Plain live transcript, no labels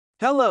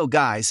Hello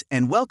guys,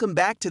 and welcome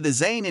back to the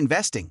Zain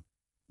Investing.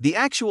 The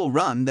actual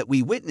run that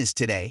we witnessed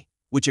today,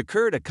 which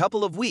occurred a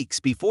couple of weeks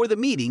before the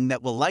meeting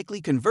that will likely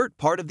convert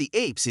part of the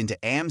apes into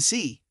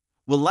AMC,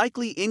 will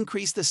likely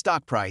increase the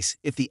stock price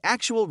if the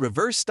actual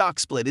reverse stock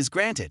split is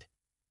granted.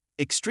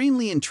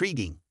 Extremely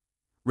intriguing.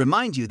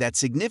 Remind you that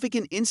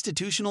significant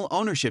institutional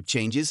ownership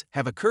changes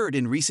have occurred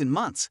in recent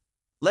months.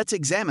 Let's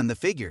examine the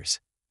figures.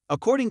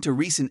 According to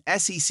recent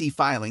SEC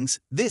filings,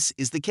 this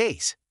is the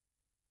case.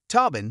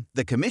 Tobin,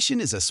 the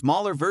commission, is a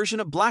smaller version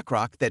of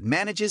BlackRock that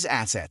manages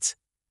assets.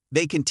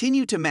 They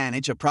continue to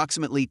manage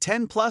approximately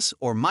 10 plus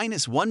or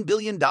minus $1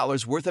 billion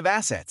worth of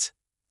assets.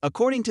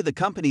 According to the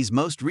company's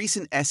most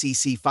recent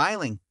SEC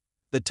filing,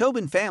 the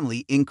Tobin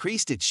family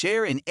increased its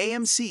share in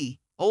AMC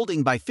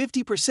holding by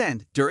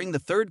 50% during the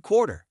third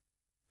quarter.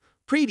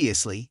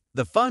 Previously,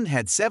 the fund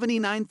had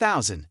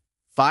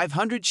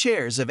 79,500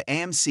 shares of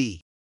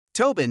AMC.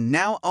 Tobin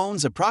now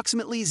owns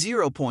approximately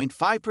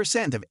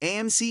 0.5% of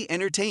AMC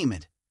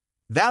Entertainment,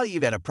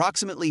 valued at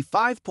approximately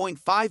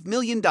 $5.5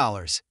 million,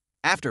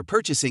 after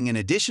purchasing an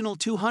additional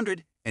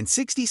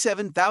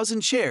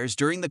 267,000 shares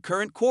during the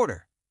current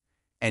quarter.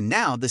 And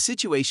now the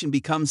situation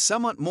becomes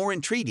somewhat more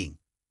intriguing.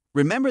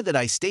 Remember that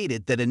I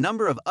stated that a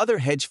number of other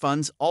hedge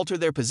funds alter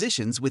their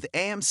positions with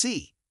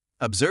AMC.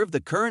 Observe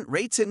the current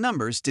rates and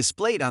numbers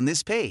displayed on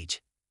this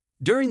page.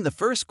 During the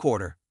first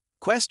quarter,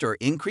 Questor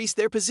increased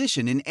their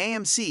position in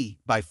AMC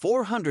by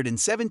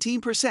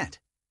 417%.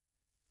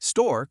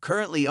 Store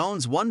currently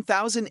owns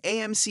 1,000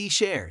 AMC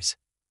shares.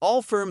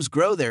 All firms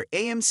grow their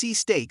AMC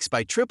stakes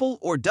by triple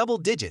or double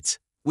digits,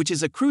 which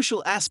is a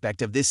crucial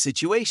aspect of this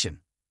situation.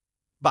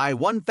 Buy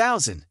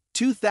 1,000,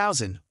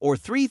 2,000, or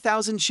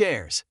 3,000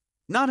 shares,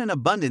 not an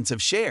abundance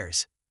of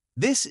shares.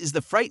 This is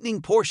the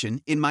frightening portion,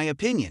 in my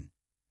opinion.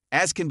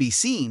 As can be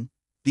seen,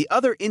 the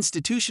other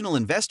institutional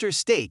investors'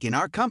 stake in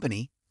our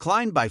company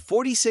climbed by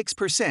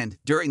 46%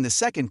 during the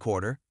second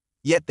quarter,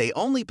 yet they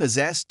only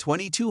possess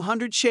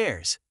 2,200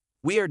 shares.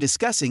 We are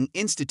discussing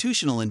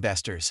institutional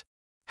investors.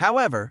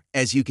 However,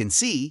 as you can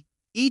see,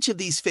 each of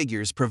these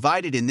figures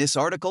provided in this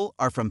article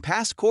are from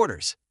past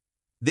quarters.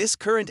 This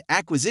current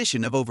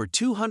acquisition of over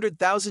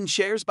 200,000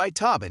 shares by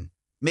Tobin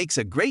makes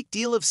a great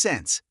deal of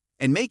sense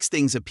and makes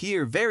things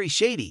appear very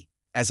shady,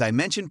 as I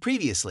mentioned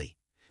previously,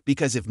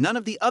 because if none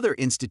of the other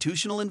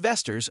institutional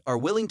investors are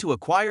willing to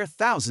acquire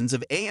thousands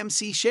of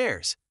AMC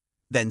shares,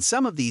 then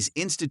some of these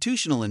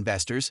institutional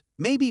investors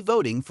may be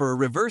voting for a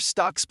reverse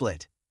stock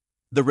split.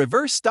 The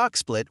reverse stock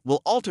split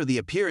will alter the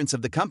appearance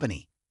of the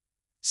company.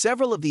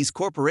 Several of these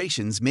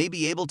corporations may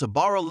be able to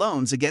borrow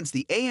loans against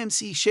the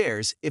AMC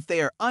shares if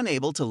they are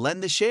unable to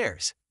lend the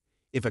shares.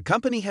 If a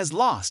company has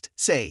lost,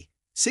 say,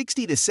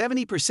 60 to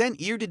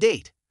 70% year to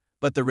date,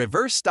 but the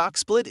reverse stock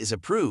split is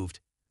approved,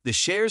 the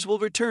shares will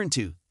return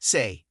to,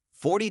 say,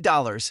 $40,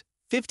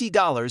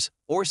 $50,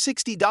 or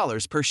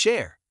 $60 per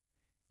share.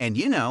 And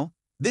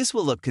this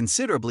will look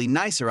considerably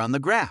nicer on the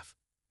graph.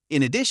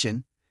 In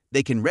addition,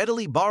 they can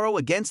readily borrow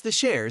against the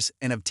shares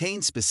and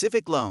obtain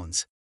specific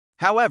loans.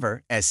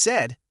 However, as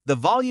said, the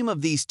volume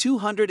of these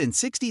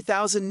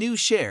 260,000 new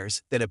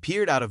shares that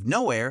appeared out of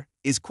nowhere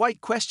is quite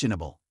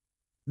questionable.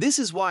 This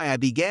is why I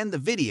began the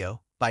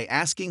video by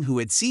asking who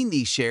had seen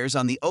these shares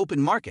on the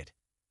open market.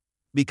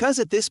 Because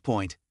at this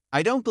point,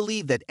 I don't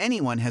believe that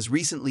anyone has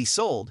recently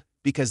sold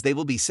because they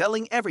will be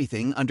selling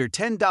everything under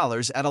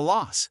 $10 at a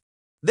loss.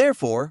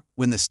 Therefore,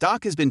 when the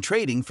stock has been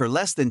trading for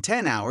less than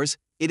 10 hours,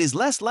 it is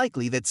less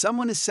likely that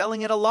someone is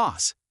selling at a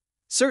loss.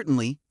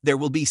 Certainly, there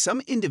will be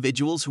some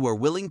individuals who are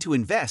willing to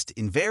invest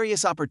in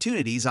various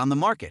opportunities on the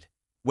market,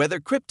 whether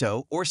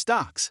crypto or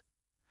stocks.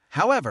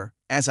 However,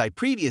 as I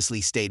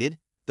previously stated,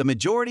 the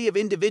majority of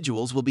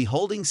individuals will be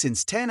holding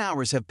since 10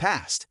 hours have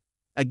passed.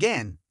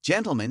 Again,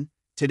 gentlemen,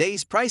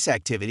 today's price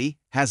activity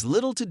has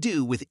little to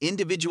do with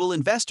individual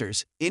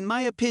investors, in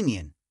my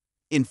opinion.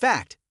 In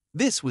fact,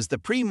 this was the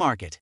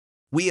pre-market.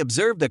 We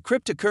observed a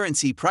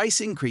cryptocurrency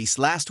price increase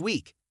last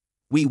week.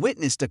 We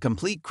witnessed a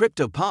complete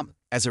crypto pump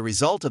as a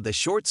result of the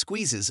short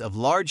squeezes of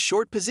large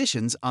short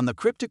positions on the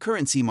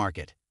cryptocurrency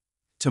market.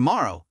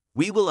 Tomorrow,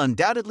 we will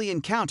undoubtedly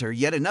encounter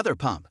yet another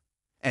pump.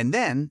 And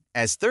then,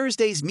 as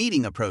Thursday's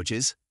meeting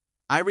approaches,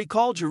 I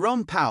recall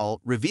Jerome Powell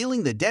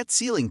revealing the debt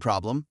ceiling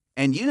problem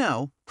and,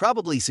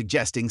 probably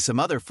suggesting some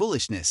other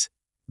foolishness.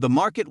 The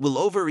market will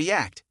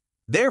overreact.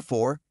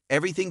 Therefore,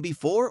 everything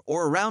before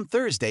or around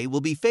Thursday will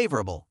be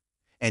favorable,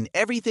 and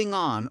everything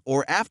on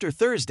or after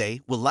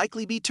Thursday will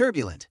likely be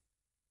turbulent.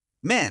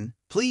 Men,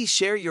 please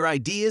share your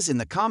ideas in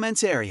the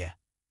comments area.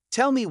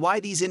 Tell me why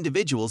these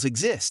individuals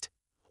exist,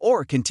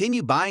 or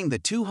continue buying the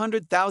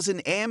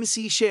 200,000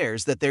 AMC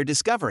shares that they're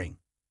discovering.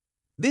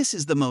 This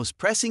is the most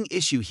pressing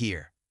issue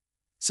here.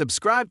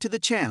 Subscribe to the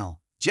channel,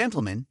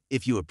 gentlemen,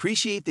 if you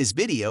appreciate this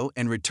video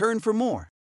and return for more.